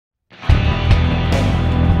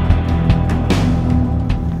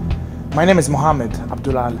My name is Mohammed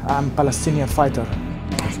Abdul-Al. I'm a Palestinian fighter.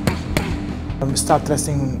 I started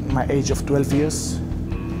wrestling my age of 12 years.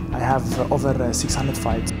 I have over 600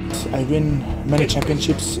 fights. I win many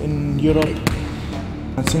championships in Europe.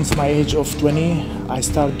 And since my age of 20, I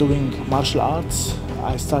started doing martial arts.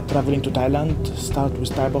 I started traveling to Thailand, start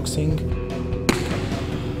with Thai boxing.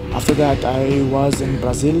 After that, I was in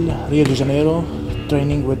Brazil, Rio de Janeiro,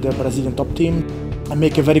 training with the Brazilian top team. I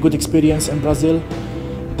make a very good experience in Brazil.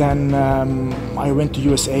 Then I went to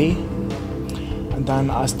USA, and then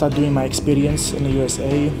I started doing my experience in the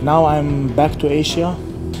USA. Now I'm back to Asia.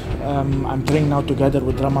 I'm training now together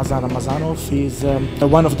with Ramazanov. He's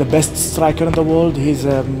one of the best strikers in the world. He's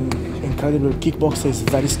an incredible kickboxer. He's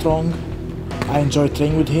very strong. I enjoy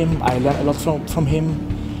training with him. I learn a lot from him.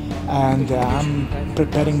 And I'm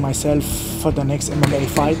preparing myself for the next MMA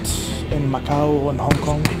fight in Macau and Hong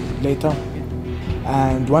Kong later.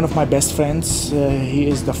 And one of my best friends, he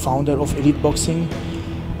is the founder of Elite Boxing,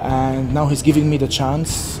 and now he's giving me the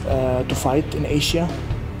chance to fight in Asia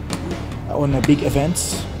on a big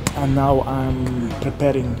events. And now I'm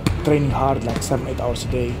preparing, training hard, like 7-8 hours a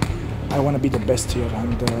day. I want to be the best here,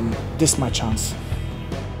 and this is my chance.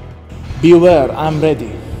 Be aware, I'm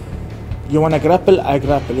ready. You want to grapple, I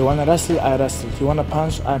grapple. You want to wrestle, I wrestle. You want to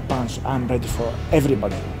punch, I punch. I'm ready for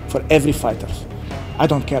everybody, for every fighter. I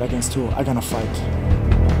don't care against who, I'm gonna fight.